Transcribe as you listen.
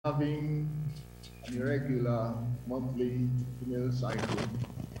Having an irregular monthly female cycle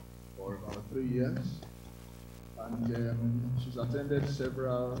for about 3 years, and she's attended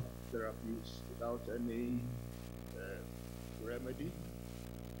several therapies without any remedy.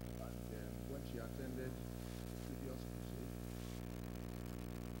 And when she attended the previous crusade,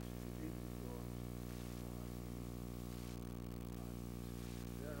 she believed God and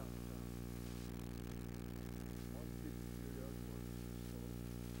thereafter monthly period was restored.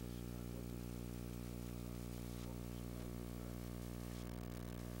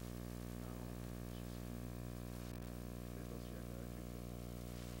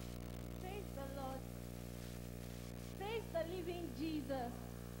 Praise the Lord. Praise the living Jesus.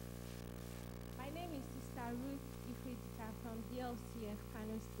 My name is Sister Ruth Ifritika from DLCF,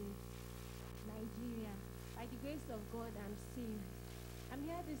 Kano State, Nigeria. By the grace of God, I'm saved. I'm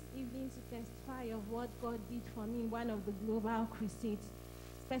here this evening to testify of what God did for me in one of the global crusades,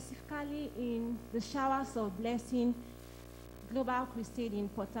 specifically in the Showers of Blessing Global Crusade in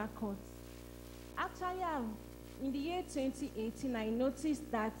Port Harcourt. Actually, in the year 2018, I noticed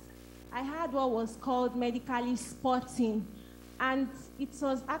that I had what was called medically spotting, and it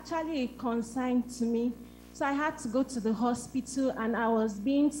was actually a concern to me. So I had to go to the hospital, and I was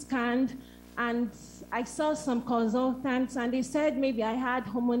being scanned, and I saw some consultants, and they said maybe I had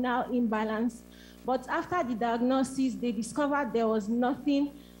hormonal imbalance. But after the diagnosis, they discovered there was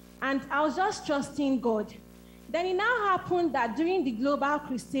nothing, and I was just trusting God. Then it now happened that during the Global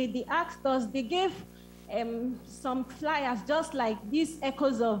Crusade, they asked us, they gave some flyers, just like these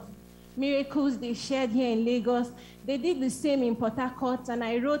echoes of miracles they shared here in Lagos. They did the same in Port Harcourt, and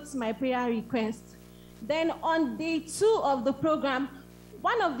I wrote my prayer request. Then on day 2 of the program,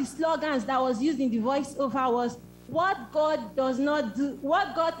 one of the slogans that was used in the voiceover was, what God does not do,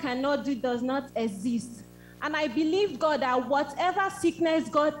 what God cannot do does not exist. And I believe God that whatever sickness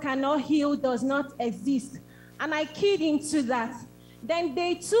God cannot heal does not exist. And I keyed into that. Then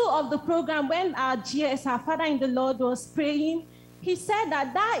day 2 of the program, when our GS, our Father in the Lord, was praying, he said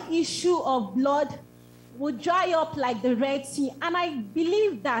that that issue of blood would dry up like the Red Sea. And I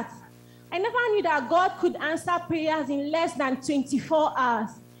believe that. I never knew that God could answer prayers in less than 24 hours.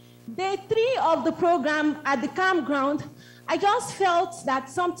 Day 3 of the program at the campground, I just felt that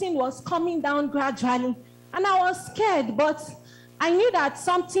something was coming down gradually. And I was scared, but I knew that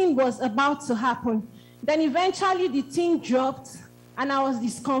something was about to happen. Then eventually the thing dropped, and I was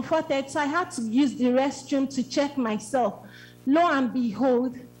discomforted, so I had to use the restroom to check myself. Lo and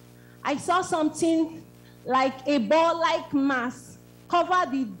behold, I saw something like a ball-like mass cover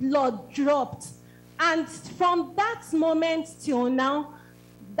the blood, dropped. And from that moment till now,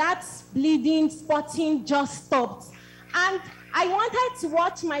 that bleeding, spotting just stopped. And I wanted to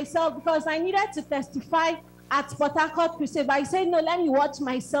watch myself because I needed to testify at Port Harcourt Crusade, but I said, no, let me watch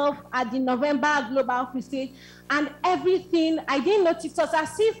myself at the November Global Crusade. And everything, I didn't notice, it was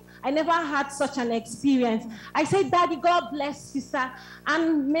as if I never had such an experience. I said, Daddy, God bless you, sir.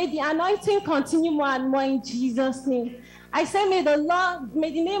 And may the anointing continue more and more in Jesus' name. I say, may the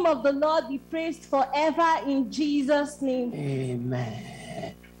name of the Lord be praised forever in Jesus' name.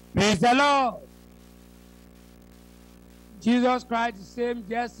 Amen. Praise the Lord. Jesus Christ the same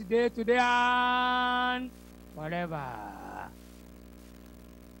yesterday, today, and forever.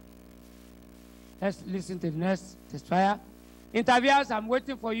 Let's listen to the next testifier. Interviewers, I'm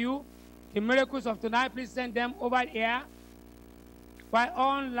waiting for you. The miracles of tonight, please send them over here. While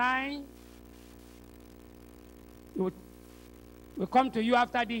online, we'll come to you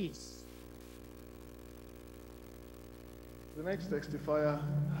after this. The next testifier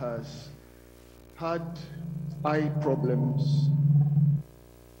has had eye problems,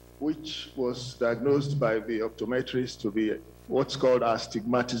 which was diagnosed by the optometrist to be what's called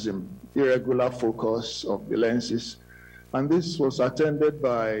astigmatism, irregular focus of the lenses. And this was attended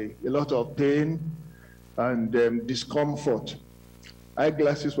by a lot of pain and discomfort.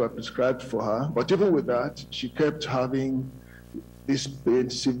 Eyeglasses were prescribed for her, but even with that, she kept having this pain,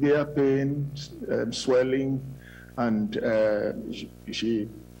 severe pain, swelling, and she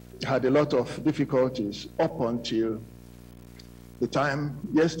had a lot of difficulties up until the time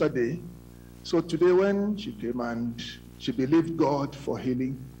yesterday. So today when she came and she believed God for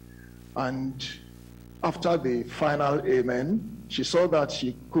healing, and after the final amen, she saw that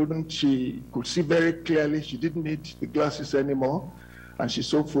she could see very clearly. She didn't need the glasses anymore, and she's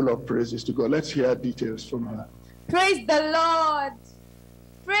so full of praises to God. Let's hear details from her. Praise the Lord.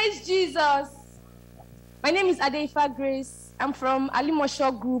 Praise Jesus. My name is Adeifa Grace. I'm from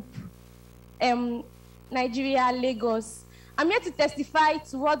Alimosho Group, Nigeria, Lagos. I'm here to testify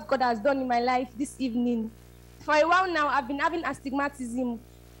to what God has done in my life this evening. For a while now, I've been having astigmatism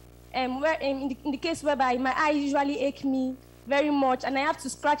in the case whereby my eye usually ache me very much, and I have to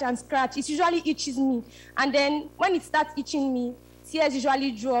scratch and scratch. It usually itches me, and then when it starts itching me, tears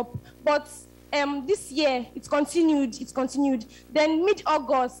usually drop. But this year it continued. Then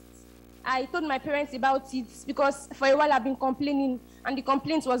mid-August, I told my parents about it because for a while I've been complaining, and the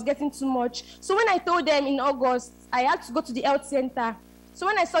complaint was getting too much. So when I told them in August, I had to go to the health center. So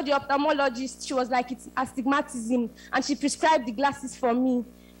when I saw the ophthalmologist, she was like, it's astigmatism, and she prescribed the glasses for me.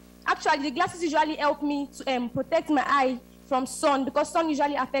 Actually, the glasses usually help me to protect my eye from sun, because sun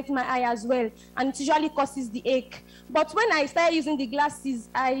usually affects my eye as well, and it usually causes the ache. But when I started using the glasses,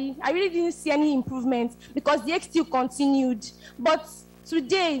 I really didn't see any improvement because the ache still continued. But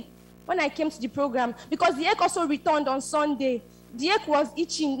today, when I came to the program, because the ache also returned on Sunday, the ache was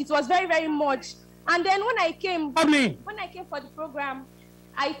itching. It was very, very much. And then when I came for the program,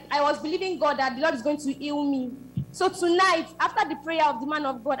 I was believing God that the Lord is going to heal me. So tonight, after the prayer of the man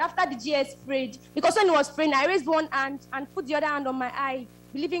of God, after the GS prayed, because when he was praying, I raised one hand and put the other hand on my eye,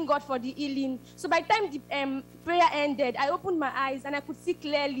 believing God for the healing. So by the time the prayer ended, I opened my eyes and I could see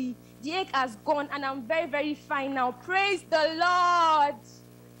clearly. The ache has gone and I'm very, very fine now. Praise the Lord.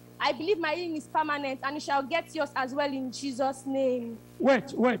 I believe my healing is permanent and it shall get yours as well in Jesus' name.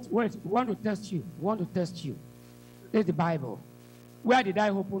 Wait. We want to test you. There's the Bible. Where did I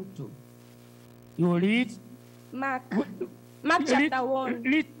open to? You read? Mark chapter 1.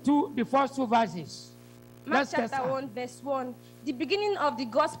 Read the first two verses. Mark chapter 1, verse 1. The beginning of the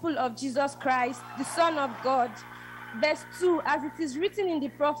gospel of Jesus Christ, the Son of God. Verse 2, as it is written in the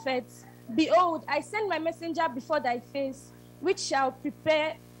prophets, behold, I send my messenger before thy face, which shall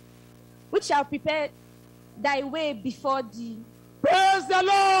prepare thy way before thee. Praise the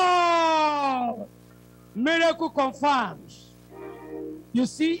Lord! Miracle confirms. You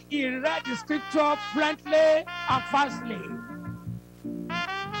see, he read the scripture frankly and fastly.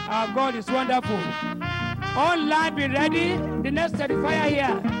 Our God is wonderful. Online, be ready. The next certifier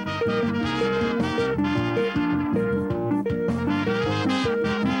here.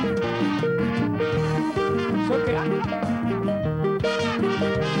 It's okay.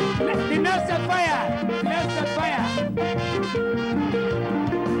 The next certifier.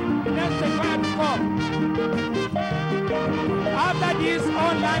 To come. After this,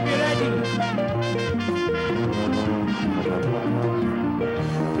 online, be ready.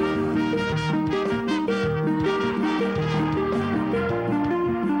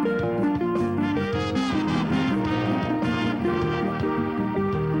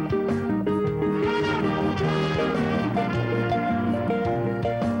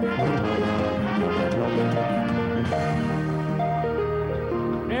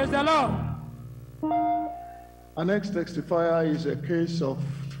 Praise the Lord. Our next testifier is a case of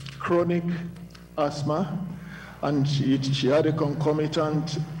chronic asthma, and she had a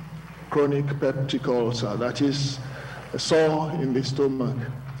concomitant chronic peptic ulcer, that is a sore in the stomach,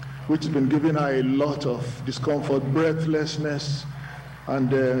 which has been giving her a lot of discomfort, breathlessness,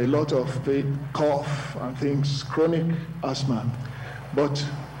 and a lot of cough and things, chronic asthma. But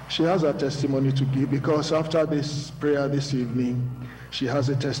she has a testimony to give, because after this prayer this evening, she has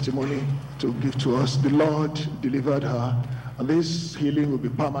a testimony to give to us. The Lord delivered her, and this healing will be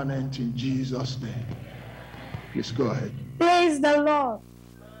permanent in Jesus' name. Please go ahead. Praise the Lord.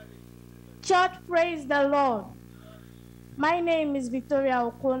 Church, praise the Lord. My name is Victoria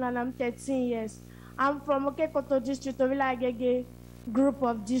Okon, and I'm 13 years. I'm from Okekoto district of Ilagege group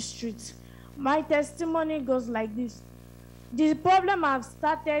of districts. My testimony goes like this. The problem I've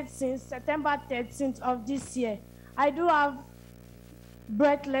started since September 13th of this year. I do have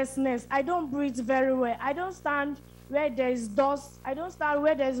breathlessness. I don't breathe very well. I don't stand where there is dust. I don't stand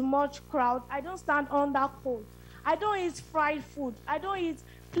where there's much crowd. I don't stand under cold. I don't eat fried food. I don't eat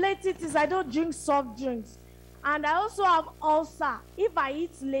plated. I don't drink soft drinks. And I also have ulcer. If I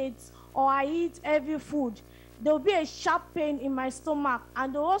eat late or I eat heavy food, there will be a sharp pain in my stomach,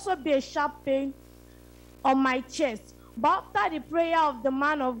 and there will also be a sharp pain on my chest. But after the prayer of the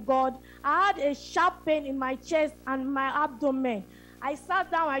man of God, I had a sharp pain in my chest and my abdomen. I sat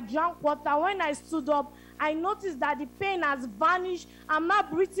down, I drank water. When I stood up, I noticed that the pain has vanished. I'm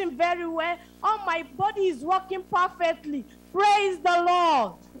not breathing very well. All my body is working perfectly. Praise the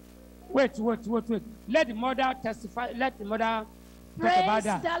Lord. Wait. Let the mother testify. Let the mother talk about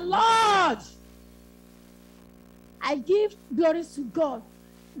that. Praise the Lord. I give glory to God.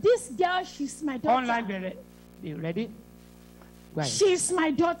 This girl, she's my daughter. Online, be ready? Right. She's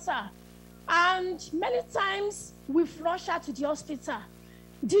my daughter. And many times we've rushed her to the hospital.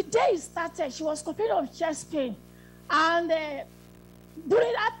 The day it started, she was complaining of chest pain. And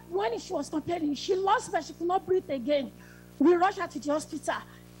during that, when she was complaining, she lost breath, she could not breathe again. We rushed her to the hospital.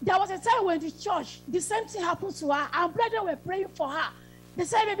 there was a time when the church, the same thing happened to her, and brethren were praying for her. They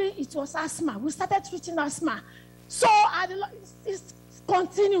said maybe it was asthma. We started treating asthma. So it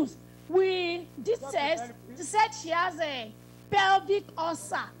continues. We did test. They said she has a pelvic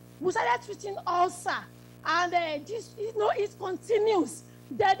ulcer. We started treating ulcer. And this, it continues.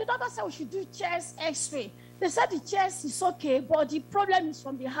 The doctor said we should do chest x-ray. They said the chest is okay, but the problem is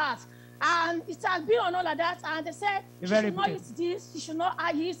from the heart. And it has been on all of that. And they said she should not eat this, she should not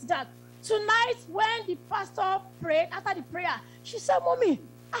eat that. Tonight, when the pastor prayed, after the prayer, she said, Mommy,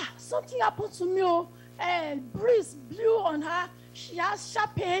 something happened to me. Breeze blew on her. She has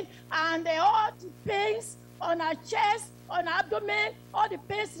sharp pain, and all the pains on her chest, on her abdomen, all the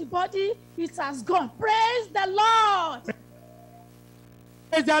pains in the body, it has gone. Praise the Lord.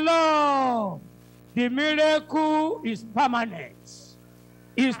 Praise the Lord. The miracle is permanent.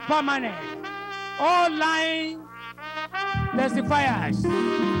 Is permanent. All lying testifiers.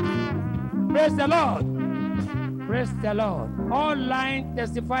 Praise the Lord. Praise the Lord. All lying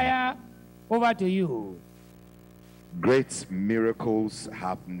testifier, over to you. Great miracles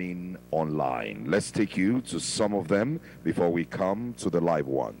happening online. Let's take you to some of them before we come to the live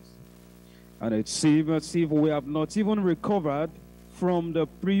ones. And it seems we have not even recovered from the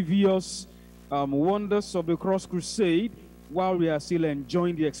previous wonders of the Cross Crusade while we are still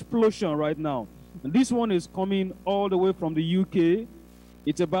enjoying the explosion right now. And this one is coming all the way from the UK.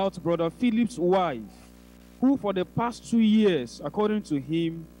 It's about Brother Philip's wife, who for the past 2 years, according to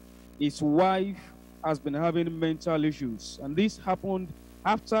him, his wife has been having mental issues. And this happened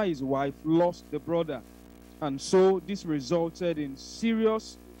after his wife lost the brother. And so this resulted in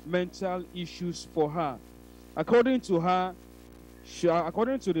serious mental issues for her. According to her,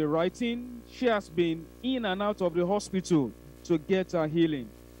 according to the writing, she has been in and out of the hospital to get her healing.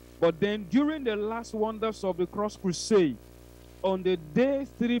 But then during the last wonders of the Cross Crusade, on the day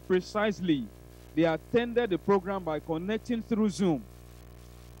 3 precisely, they attended the program by connecting through Zoom.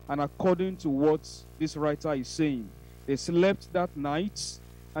 And according to what this writer is saying, they slept that night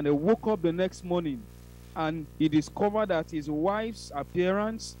and they woke up the next morning, and he discovered that his wife's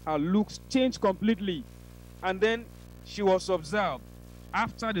appearance, her looks changed completely. And then she was observed.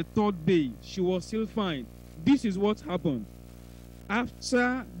 After the 3rd day, she was still fine. This is what happened.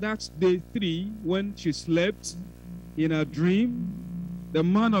 After that day 3, when she slept in a dream, the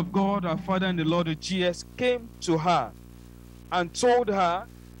man of God, her father in the Lord, the GS, came to her and told her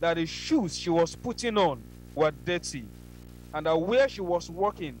that the shoes she was putting on were dirty, and that where she was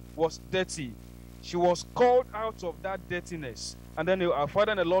walking was dirty. She was called out of that dirtiness. And then her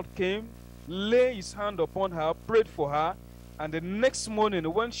father in the Lord came, laid his hand upon her, prayed for her, and the next morning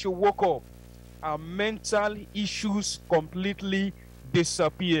when she woke up, her mental issues completely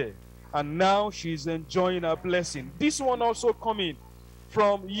disappeared. And now she's enjoying her blessing. This one also coming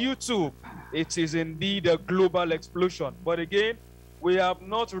from YouTube. It is indeed a global explosion. But again, we have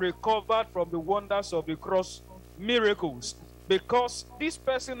not recovered from the wonders of the cross miracles, because this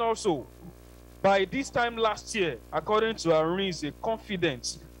person also, by this time last year, according to Irene, a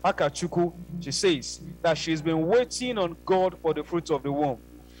confident Akachuku, she says that she's been waiting on God for the fruit of the womb.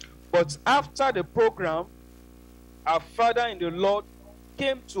 But after the program, her father in the Lord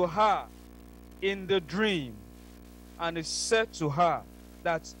came to her in the dream, and he said to her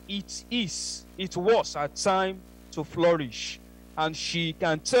that it was her time to flourish. And she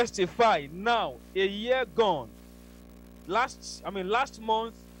can testify now, a year gone. Last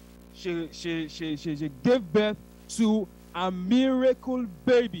month, she gave birth to a miracle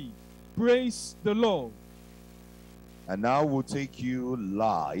baby. Praise the Lord. And now we'll take you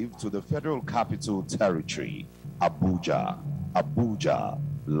live to the Federal Capital Territory, Abuja. Abuja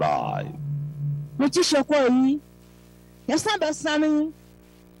live.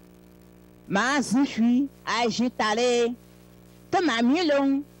 Tama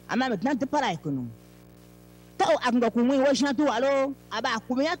milong ama metna de para ikono to agndo kumwe wo jantu alo aba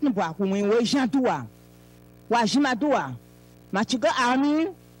kumwe atno bo kumwe wo jantu wa jima doa ma chiga ami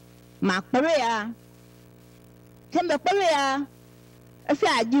ma pere ya kembe pere ya efi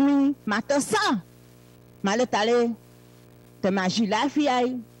ajimi ma to sa ma le tale te ma ji lafiya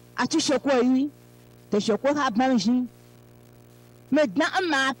yi ati shoko yi te shoko ha banji maintenant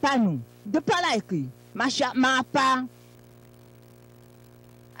ma panu de para iki ma sha ma pa.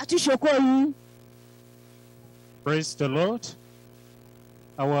 Praise the Lord.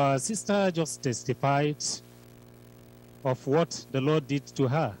 Our sister just testified of what the Lord did to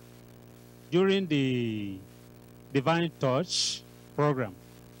her during the Divine Touch program.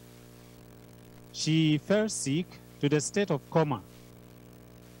 She fell sick to the state of coma.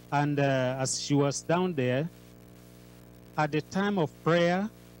 And as she was down there, at the time of prayer,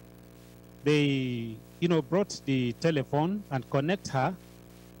 they, brought the telephone and connect her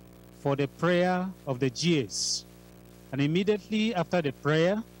for the prayer of the GS. And immediately after the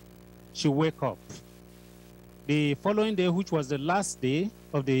prayer, she wake up. The following day, which was the last day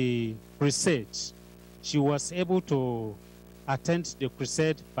of the crusade, she was able to attend the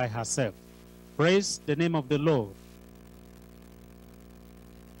crusade by herself. Praise the name of the Lord.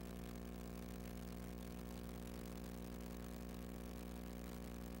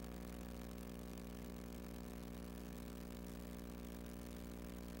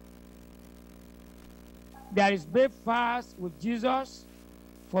 There is breakfast with Jesus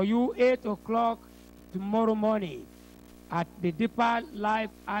for you 8 o'clock tomorrow morning at the Deeper Life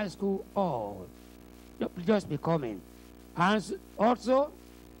High School Hall. Just be coming. And also,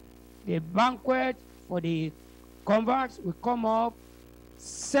 the banquet for the converts will come up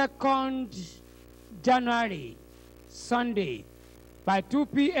 2nd January, Sunday, by 2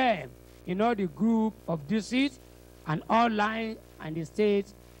 p.m. in all the group of districts and online and the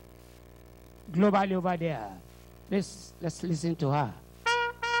states globally over there. Let's listen to her.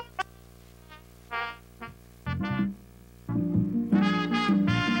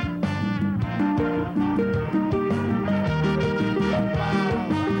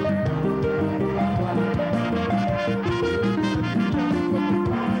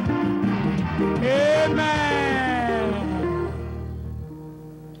 Amen.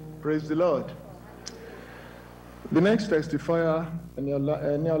 Praise the Lord. The next testifier,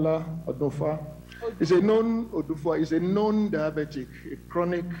 Eniola Odufa, is a known diabetic, a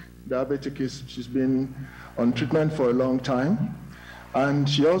chronic diabetic. She's been on treatment for a long time, and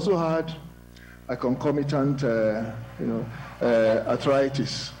she also had a concomitant,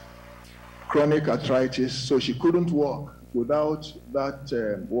 arthritis, chronic arthritis. So she couldn't walk without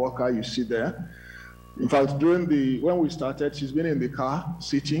that walker you see there. In fact, when we started, she's been in the car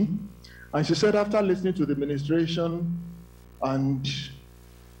sitting. And she said after listening to the ministration, and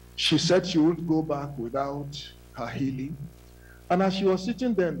she said she wouldn't go back without her healing. And as she was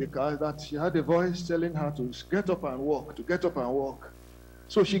sitting there in the car, that she had a voice telling her to get up and walk, to get up and walk.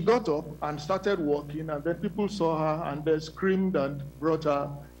 So she got up and started walking, and then people saw her and they screamed and brought her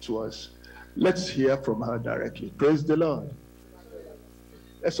to us. Let's hear from her directly. Praise the Lord.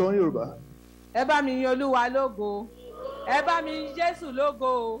 Ẹ̀sọ́ ní Yorùbá. Ẹ bá mi yin Olúwa lógo. Ẹ bá mi yin Jésù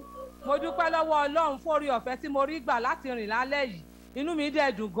lógo. Mo dúpẹ́ lọ́wọ́ Ọlọ́run fún oore ọ̀fẹ́ tí mo rí gbà láti rìn lálẹ́ yìí. Inú mi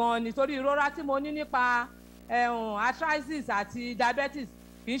dẹ̀ dùn gan-an nítorí ìrora tí mo ní nípa arthritis àti diabetes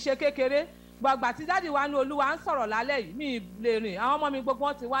kì í ṣe kékeré. Gbàgbà tí dáàdì wa ní Olúwa ń sọ̀rọ̀ lálẹ́ yìí, mi lè rìn. Àwọn ọmọ mi gbogbo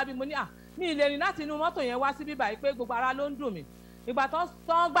wọn ti wá bí mo ní mi lè rìn láti inú mọ́tò yẹn wá sí bíbá yìí pé gbogbo ara ló ń dùn mí. Ìgbà tán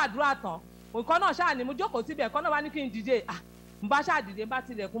gbàdúrà tán, nǹkan náà ṣáà ní mo jókòó síbẹ̀, ẹ̀kọ́ náà wá ní kí n dìde. N bá ṣáà dìde, n bá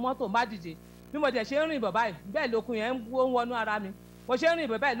tilẹ̀kùn mọ́tò, n bá dìde. Bí mo dẹ̀ ṣe ń rìn bọ̀ báyìí, bẹ́ẹ̀ lókun yẹn ń wọnú ara mi. Mo ṣe ń rìn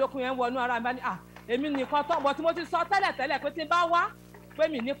bọ̀ báyìí, lókun yẹn ń wọnú ara mi. Bá ní èmi nìkan tán, bọ̀ tí mo ti sọ tẹ́lẹ̀ pé tí n bá wá, pé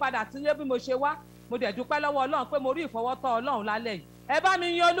mi ní padà sílé bí mo ṣe wá. Mo dẹ̀ dúpẹ́ lọ́wọ́ Ọlọ́run pé mo rí ìfọwọ́tọ́ Ọlọ́run lálẹ́ yìí. Ẹ bá mi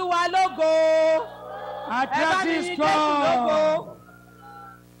yin Olúwa lógo. Ẹ bá mi yin Jésù lógo.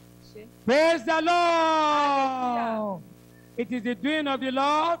 Praise the Lord. It is the doing of the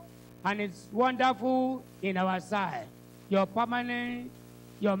Lord, and it's wonderful in our sight. Your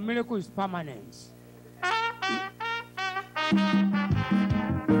miracle is permanent.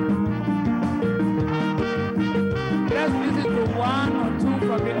 Let's listen to one or two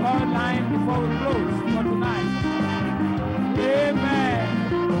from the online before we close for tonight. Amen.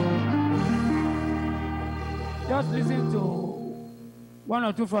 Just listen to one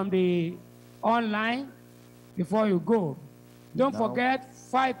or two from the online before you go. Don't forget,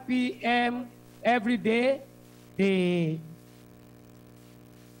 5 p.m. every day, the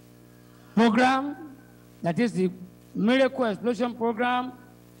program, that is the Miracle Explosion Program,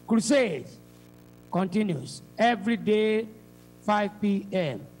 Crusade, continues every day, 5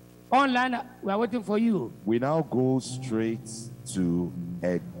 p.m. Online, we are waiting for you. We now go straight to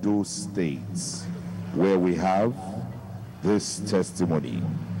Edo State, where we have this testimony.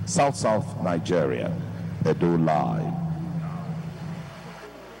 South Nigeria, Edo Live.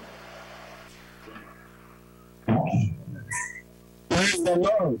 Praise the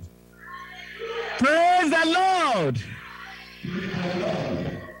Lord. Praise the Lord.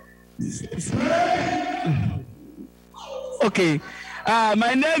 Okay.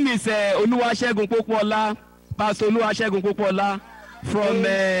 My name is Oluwasegun Popola, Pastor Oluwasegun Popola from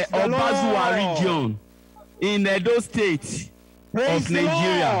Obazua region in Edo State of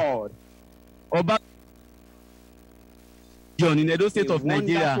Nigeria. Obazua region in Edo State of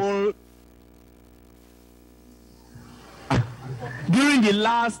Nigeria. During the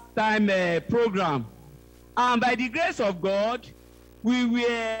last time program, and by the grace of God, we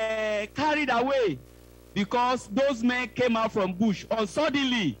were carried away because those men came out from bush. And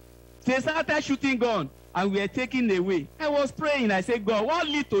suddenly, they started shooting gun and we were taken away. I was praying. I said, God, what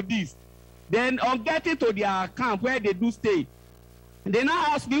lead to this? Then on getting to their camp where they do stay, they now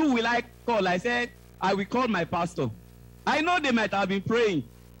asked me, who will I call? I said, I will call my pastor. I know they might have been praying.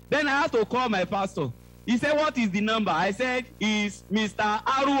 Then I had to call my pastor. He said, what is the number? I said, it's Mr.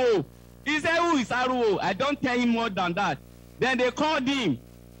 Aruo. He said, who is Aruo? I don't tell him more than that. Then they called him,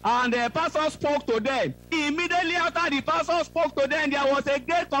 and the pastor spoke to them. Immediately after the pastor spoke to them, there was a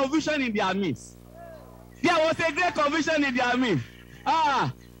great confusion in their midst. There was a great confusion in their midst.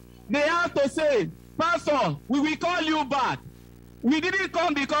 They have to say, Pastor, we will call you back. We didn't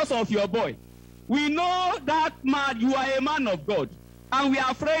come because of your boy. We know that man, you are a man of God, and we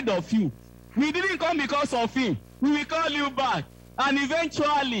are afraid of you. We didn't come because of him. We will call you back. And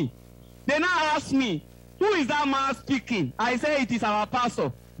eventually, they now asked me, who is that man speaking? I said, it is our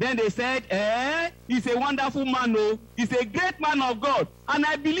pastor. Then they said, he's a wonderful man, oh. He's a great man of God. And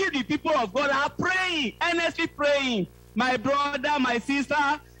I believe the people of God are praying, earnestly praying. My brother, my sister,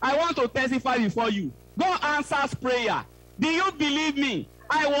 I want to testify before you. God answers prayer. Do you believe me?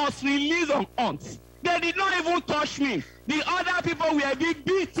 I was released on hunt. They did not even touch me. The other people were being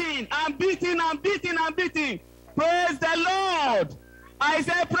beaten and beaten and beaten and beaten. Praise the Lord. I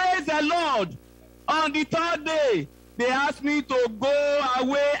said, praise the Lord. On the third day, they asked me to go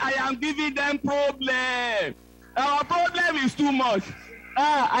away. I am giving them problem. Our problem is too much.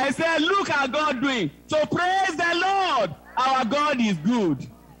 I said, look at God doing. So praise the Lord. Our God is good.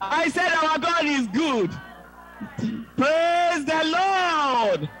 I said, our God is good. Praise the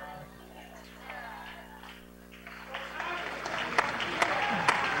Lord.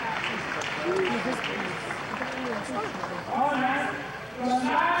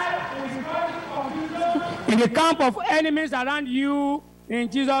 In the camp of enemies around you, in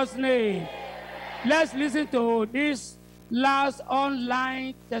Jesus' name. Let's listen to this last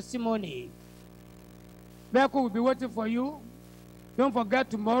online testimony. Becky will be waiting for you. Don't forget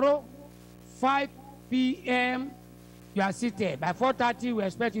tomorrow, 5 p.m. you are seated. By 4:30, we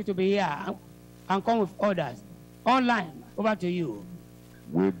expect you to be here and come with others. Online, over to you.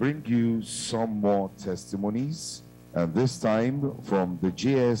 We'll bring you some more testimonies, and this time from the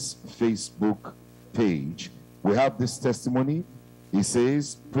JS Facebook page. We have this testimony. He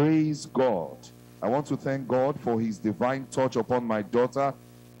says, praise God. I want to thank God for his divine touch upon my daughter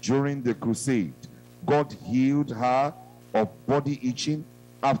during the crusade. God healed her of body itching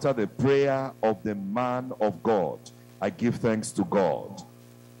after the prayer of the man of God. I give thanks to God.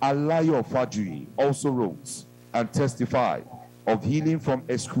 Alayo Fadri also wrote and testified of healing from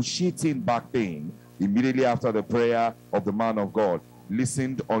excruciating back pain immediately after the prayer of the man of God.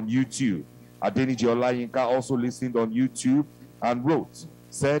 Listened on YouTube. Adeniji Olayinka also listened on YouTube and wrote,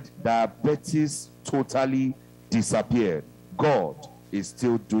 said diabetes totally disappeared. God is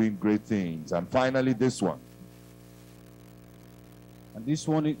still doing great things. And finally, this one. And this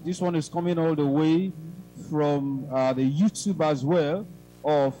one is coming all the way from the YouTube as well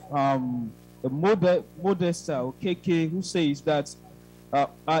of the Modesta KK, who says that our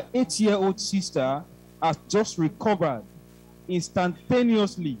 8-year-old sister has just recovered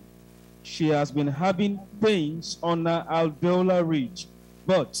instantaneously. She has been having pains on her alveolar ridge,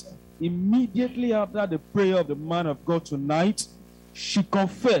 but immediately after the prayer of the man of God tonight, she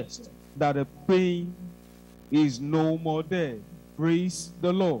confessed that the pain is no more there. Praise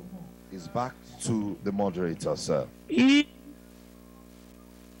the Lord. Is back to the moderator, sir. He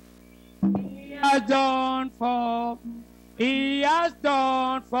has done for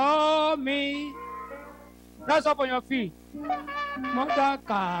me. Rise up on your feet. Mother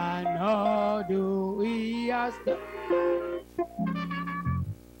cannot do. He has done.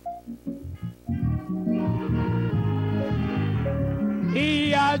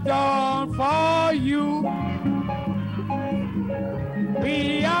 He has done for you.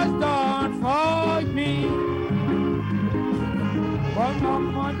 He has done for me. What my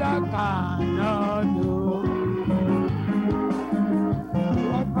mother cannot do.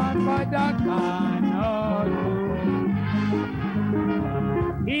 What my father cannot do.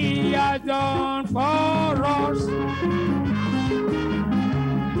 He has done for us.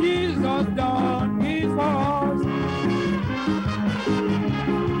 Jesus done it for us.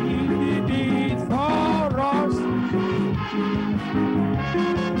 He did it for us.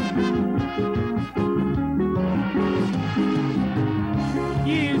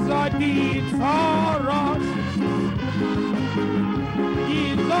 Jesus did for us.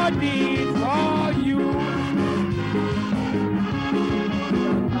 Jesus did for you.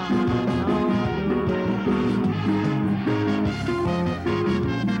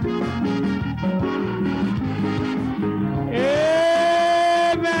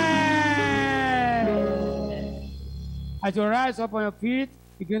 As you rise up on your feet,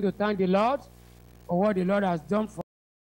 begin to thank the Lord for what the Lord has done for